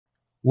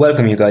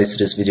Welcome you guys to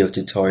this video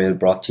tutorial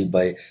brought to you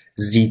by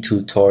Z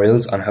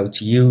Tutorials on how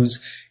to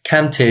use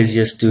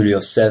Camtasia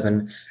Studio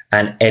 7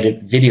 and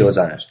edit videos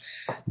on it.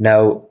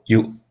 Now,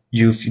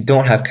 if you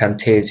don't have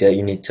Camtasia,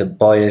 you need to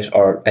buy it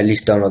or at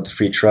least download the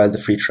free trial. The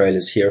free trial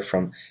is here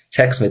from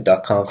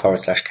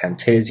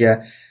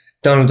techsmith.com/Camtasia.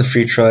 Download the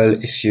free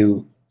trial. If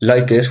you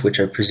like it, which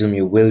I presume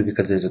you will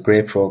because it is a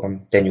great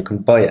program, then you can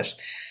buy it.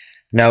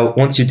 Now,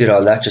 once you did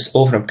all that, just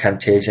open up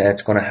Camtasia and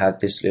it's going to have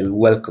this little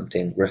welcome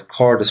thing.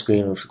 Record a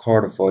screen,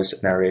 record a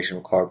voice, narration,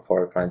 record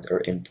PowerPoint,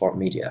 or import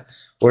media.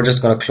 We're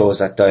just going to close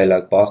that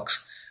dialog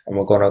box and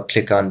we're going to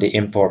click on the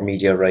import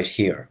media right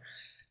here.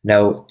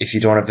 Now, if you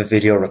don't have a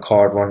video,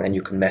 record one and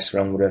you can mess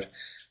around with it.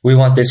 We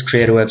want this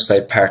create a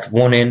website part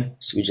 1 in,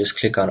 so we just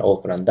click on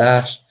open on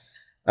that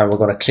and we're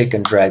going to click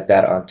and drag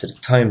that onto the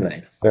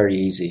timeline. Very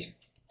easy.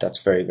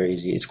 That's very, very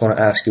easy. It's going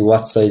to ask you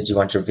what size do you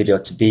want your video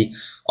to be.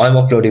 I'm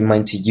uploading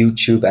mine to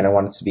YouTube and I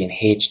want it to be in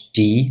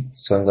HD.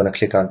 So I'm going to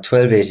click on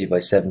 1280 by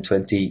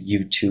 720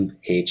 YouTube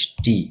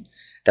HD.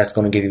 That's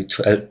going to give you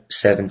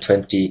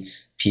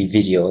 720p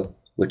video,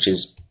 which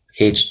is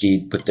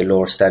HD with the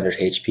lower standard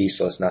HP,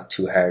 so it's not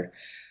too hard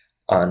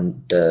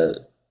on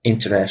the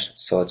internet.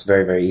 So it's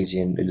very, very easy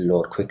and it'll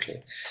load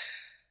quickly.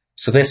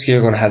 So basically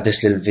you're going to have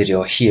this little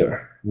video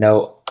here.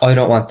 Now, I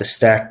don't want to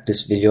start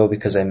this video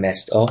because I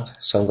messed up.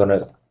 So I'm going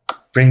to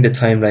bring the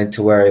timeline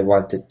to where I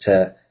want it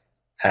to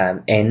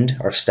end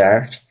or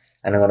start,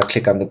 and I'm going to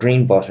click on the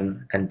green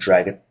button and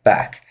drag it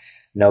back.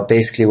 Now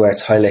basically where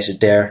it's highlighted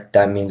there,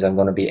 that means I'm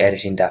going to be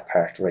editing that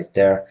part right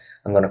there.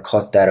 I'm going to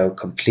cut that out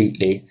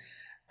completely,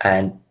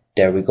 and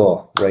there we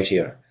go, right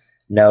here.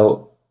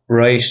 Now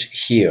right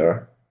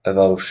here,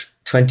 about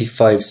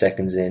 25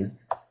 seconds in,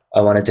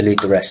 I want to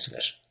delete the rest of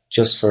it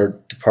just for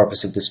the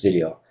purpose of this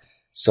video.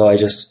 So I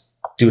just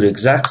do the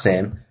exact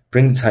same,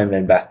 bring the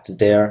timeline back to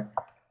there,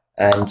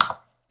 and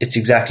it's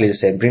exactly the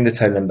same. Bring the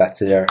timeline back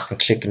to there and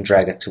click and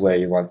drag it to where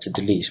you want to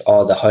delete.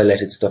 All the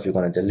highlighted stuff you're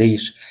going to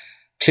delete.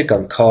 Click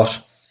on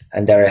cut,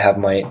 and there I have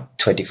my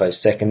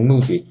 25-second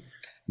movie.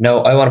 Now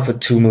I want to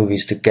put two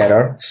movies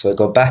together, so I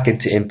go back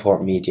into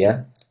import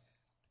media,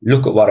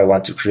 look at what I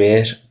want to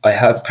create. I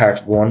have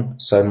part 1,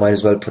 so I might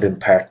as well put in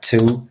part 2,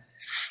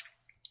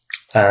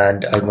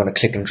 and I'm going to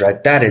click and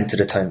drag that into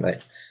the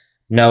timeline.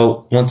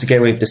 Now, once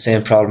again, we have the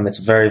same problem. It's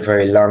very,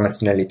 very long.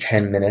 It's nearly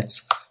 10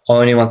 minutes. I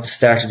only want the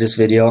start of this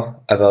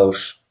video about,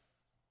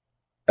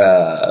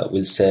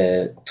 we'll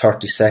say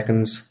 30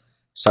 seconds.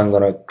 So I'm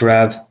going to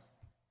grab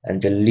and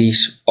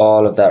delete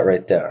all of that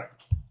right there.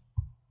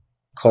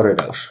 Cut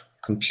it out.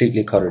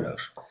 Completely cut it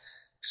out.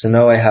 So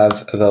now I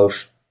have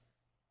about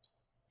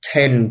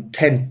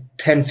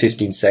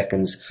 10-15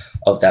 seconds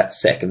of that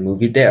second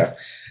movie there.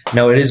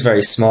 Now it is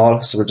very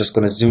small, so we're just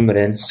going to zoom it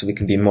in so we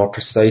can be more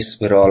precise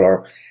with all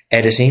our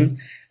editing.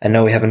 And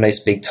now we have a nice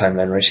big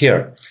timeline right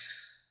here.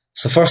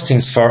 So first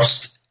things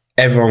first,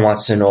 everyone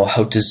wants to know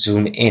how to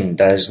zoom in.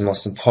 That is the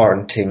most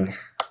important thing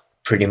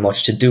pretty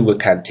much to do with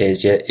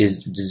Camtasia,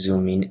 is the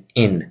zooming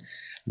in.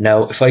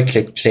 Now if I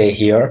click play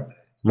here,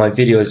 my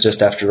video is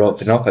just after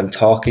opening up, I'm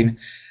talking,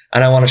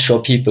 and I want to show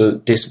people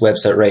this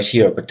website right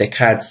here, but they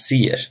can't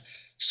see it.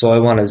 So I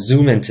want to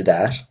zoom into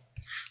that.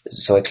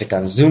 So I click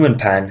on zoom and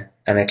pan,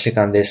 and I click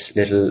on this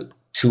little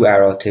 2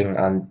 arrow thing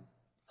on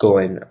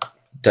going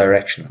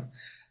directional.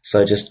 So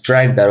I just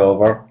drag that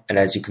over, and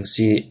as you can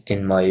see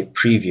in my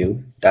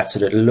preview, that's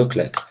what it'll look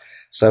like.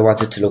 So I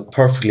want it to look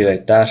perfectly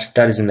like that.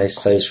 That is a nice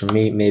size for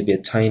me, maybe a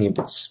tiny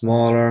bit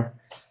smaller.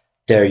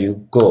 There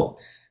you go.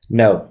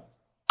 Now,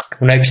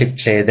 when I click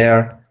play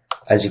there,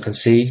 as you can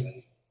see,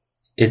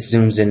 it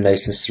zooms in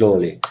nice and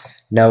slowly.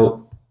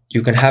 Now,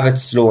 you can have it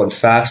slow and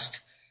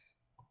fast.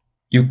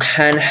 You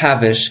can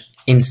have it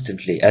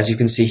instantly. As you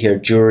can see here,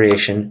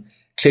 duration.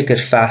 Click it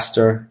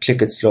faster,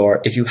 click it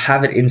slower. If you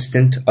have it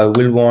instant, I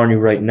will warn you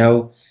right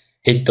now,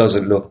 it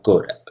doesn't look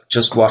good.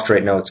 Just watch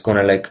right now, it's going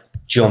to like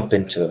jump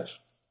into it.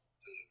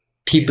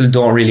 People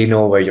don't really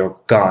know where you're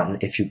gone,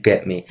 if you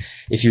get me.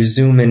 If you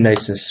zoom in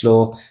nice and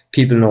slow,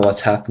 people know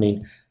what's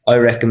happening. I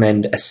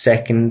recommend a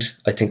second.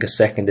 I think a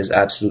second is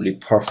absolutely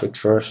perfect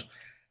for it.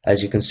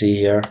 As you can see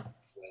here,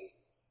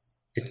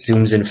 it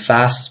zooms in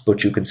fast,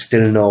 but you can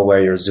still know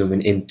where you're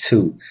zooming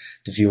into.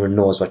 The viewer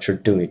knows what you're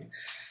doing.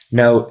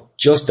 Now,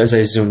 just as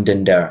I zoomed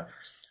in there,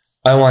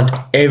 I want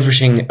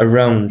everything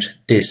around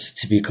this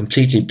to be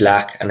completely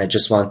black, and I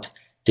just want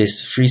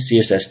this free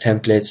CSS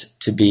templates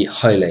to be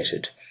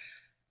highlighted.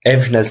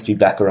 Everything else to be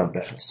black around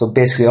it. So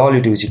basically all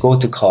you do is you go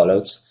to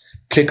callouts,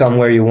 click on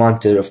where you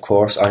want it, of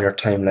course, on your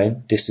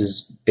timeline. This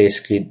is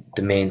basically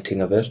the main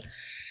thing of it.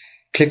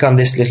 Click on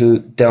this little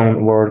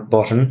downward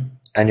button,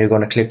 and you're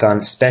going to click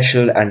on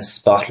special and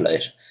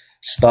spotlight.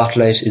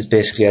 Spotlight is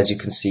basically, as you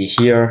can see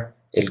here,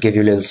 it'll give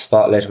you a little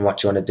spotlight on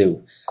what you want to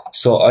do.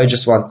 So I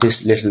just want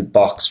this little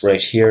box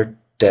right here,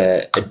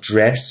 the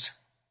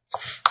address.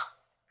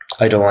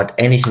 I don't want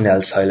anything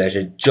else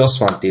highlighted,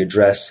 just want the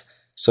address.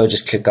 So I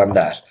just click on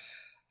that.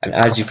 And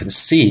as you can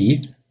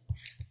see,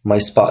 my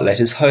spotlight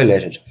is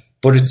highlighted,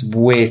 but it's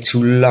way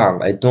too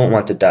long. I don't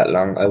want it that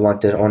long. I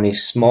want it only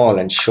small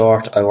and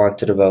short. I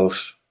want it about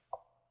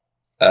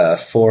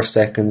 4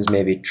 seconds,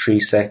 maybe 3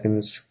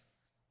 seconds.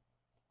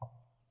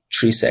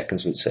 3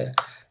 seconds we'd say.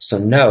 So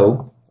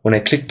now when I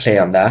click play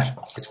on that,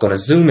 it's going to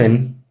zoom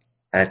in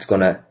and it's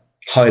going to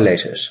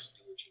highlight it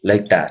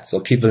like that,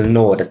 so people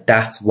know that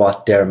that's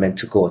what they're meant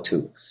to go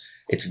to.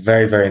 It's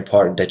very, very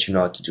important that you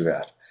know how to do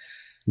that.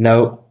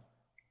 Now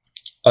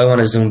I want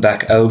to zoom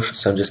back out,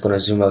 so I'm just going to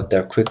zoom out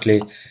there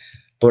quickly.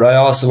 But I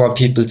also want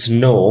people to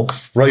know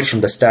right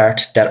from the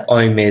start that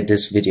I made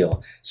this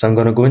video. So I'm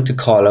going to go into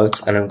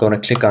callouts and I'm going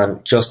to click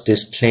on just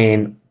this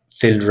plain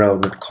filled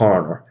rounded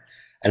corner,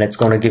 and it's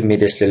going to give me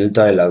this little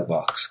dialog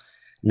box.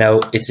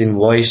 Now it's in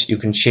white. You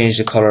can change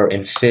the color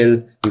in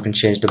fill, you can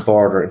change the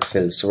border in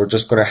fill. So we're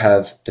just going to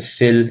have the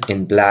fill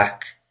in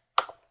black,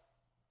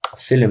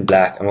 and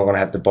we're going to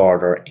have the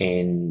border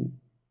in,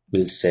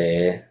 we'll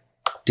say,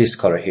 this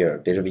color here, a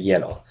bit of a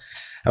yellow.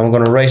 And we're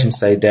going to write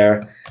inside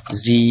there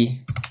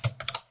Z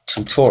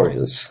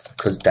tutorials,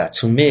 because that's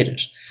who made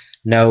it.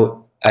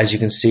 Now as you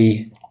can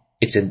see,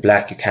 it's in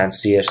black, you can't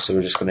see it, so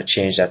we're just going to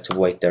change that to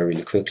white there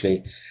really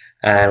quickly,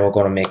 and we're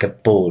going to make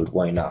it bold.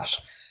 Why not?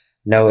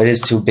 Now it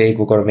is too big,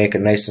 we're going to make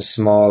it nice and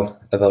small,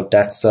 about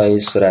that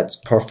size, so that's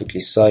perfectly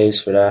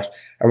sized for that.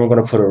 And we're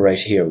going to put it right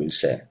here, we'll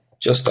say,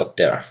 just up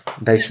there,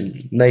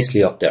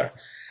 nicely up there.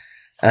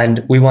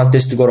 And we want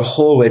this to go the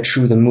whole way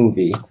through the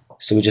movie,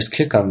 so we just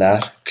click on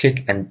that,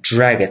 click and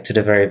drag it to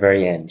the very,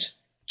 very end,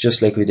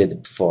 just like we did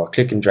it before.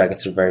 Click and drag it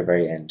to the very,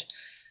 very end.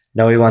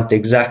 Now we want the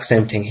exact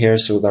same thing here,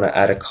 so we're going to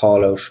add a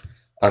call out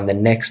on the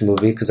next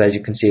movie, because as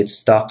you can see it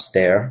stops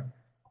there,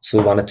 so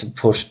we want it to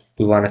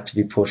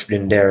be pushed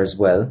in there as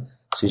well.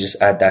 So we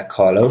just add that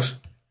call out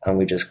and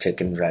we just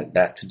click and drag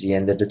that to the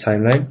end of the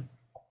timeline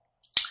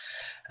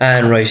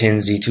and write in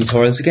Z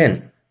tutorials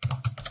again.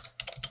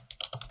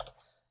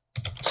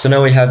 So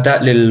now we have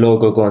that little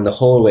logo going the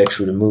whole way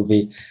through the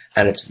movie,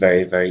 and it's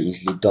very, very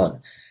easily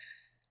done.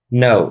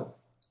 Now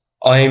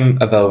I'm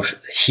about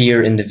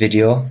here in the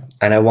video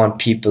and I want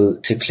people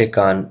to click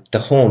on the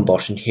home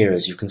button here,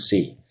 as you can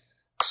see.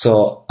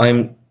 So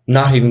I'm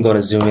not even going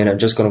to zoom in, I'm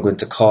just going to go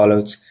into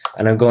callouts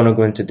and I'm going to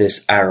go into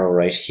this arrow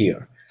right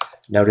here.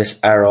 Now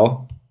this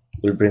arrow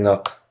will bring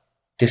up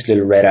this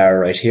little red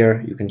arrow right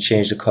here. You can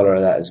change the color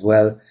of that as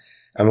well.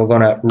 And we're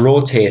going to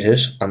rotate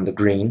it on the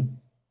green,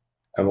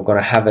 and we're going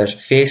to have it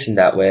facing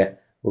that way.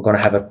 We're going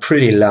to have it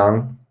pretty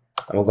long,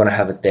 and we're going to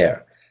have it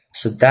there.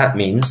 So that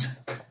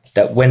means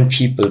that when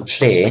people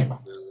play,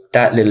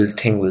 that little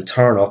thing will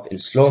turn up in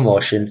slow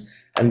motion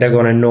and they're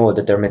going to know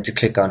that they're meant to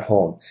click on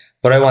home.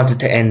 But I want it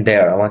to end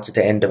there. I want it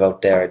to end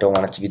about there. I don't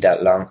want it to be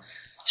that long.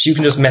 So you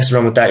can just mess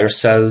around with that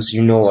yourselves.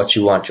 You know what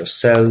you want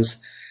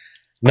yourselves.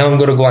 Now I'm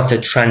going to go on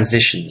to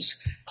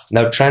transitions.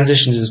 Now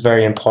transitions is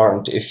very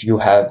important if you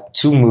have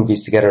two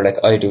movies together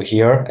like I do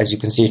here. As you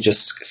can see, it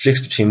just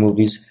flicks between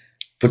movies.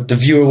 But the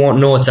viewer won't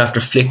know it's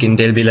after flicking.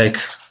 They'll be like,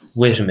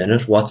 wait a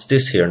minute, what's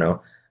this here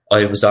now?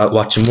 I was out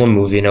watching one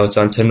movie, now it's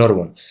on to another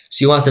one.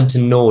 So you want them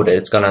to know that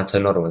it's gone on to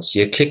another one. So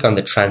you click on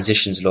the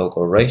transitions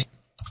logo, right?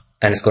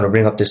 And it's going to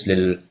bring up this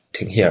little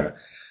thing here.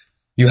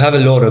 You have a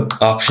load of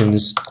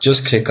options.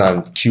 Just click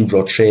on cube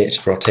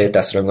rotate,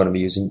 that's what I'm going to be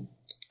using.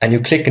 And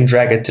you click and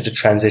drag it to the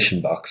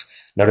transition box.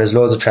 Now there's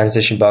loads of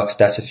transition box.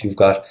 That's if you've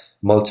got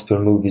multiple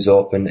movies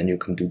open and you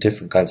can do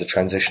different kinds of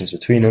transitions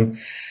between them.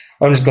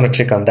 I'm just going to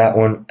click on that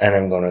one and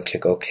I'm going to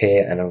click OK,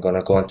 and I'm going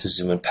to go into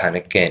zoom and pan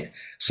again.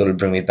 So it'll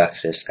bring me back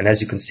to this. And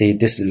as you can see,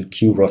 this little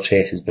cube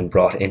rotate has been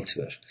brought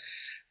into it.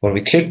 When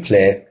we click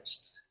play,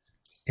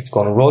 it's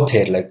going to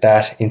rotate like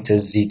that into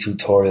Z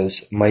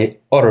Tutorials, my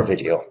other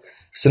video.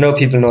 So now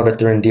people know that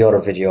they're in the other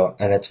video,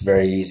 and it's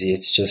very easy.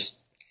 It's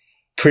just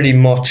pretty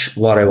much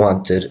what I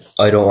wanted.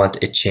 I don't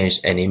want it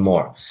changed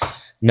anymore.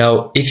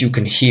 Now, if you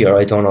can hear,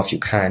 I don't know if you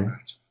can,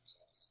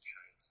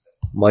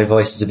 my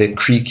voice is a bit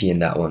creaky in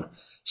that one.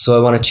 So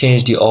I want to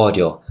change the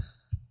audio.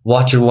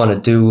 What you want to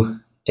do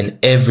in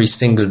every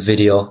single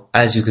video,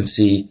 as you can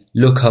see,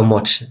 look how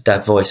much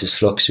that voice is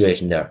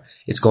fluctuating there.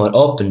 It's going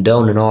up and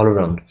down and all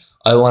around.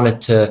 I want it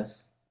to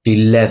be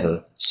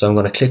level. So I'm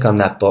going to click on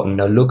that button.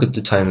 Now look at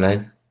the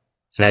timeline.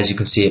 And as you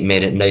can see, it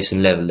made it nice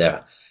and level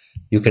there.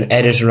 You can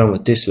edit around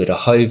with this with a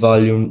high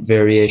volume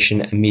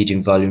variation, a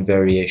medium volume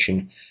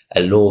variation, a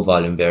low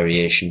volume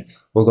variation.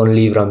 We're going to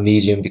leave it on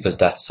medium because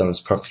that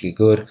sounds perfectly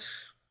good.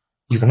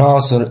 You can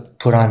also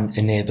put on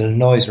enable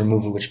noise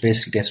removal, which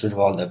basically gets rid of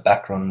all the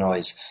background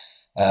noise.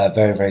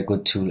 Very, very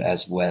good tool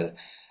as well.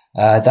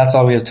 That's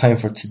all we have time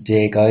for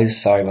today, guys.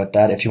 Sorry about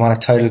that. If you want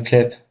a title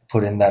clip,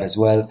 put in that as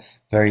well.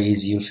 Very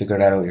easy. You'll figure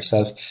that out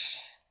yourself.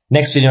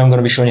 Next video, I'm going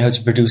to be showing you how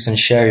to produce and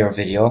share your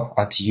video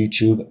onto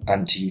YouTube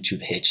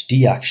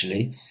HD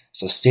actually.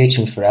 So stay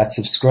tuned for that.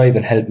 Subscribe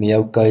and help me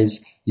out,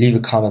 guys. Leave a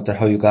comment on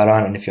how you got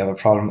on and if you have a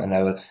problem, and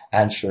I will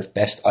answer it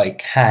best I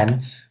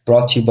can.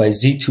 Brought to you by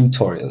Z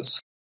Tutorials.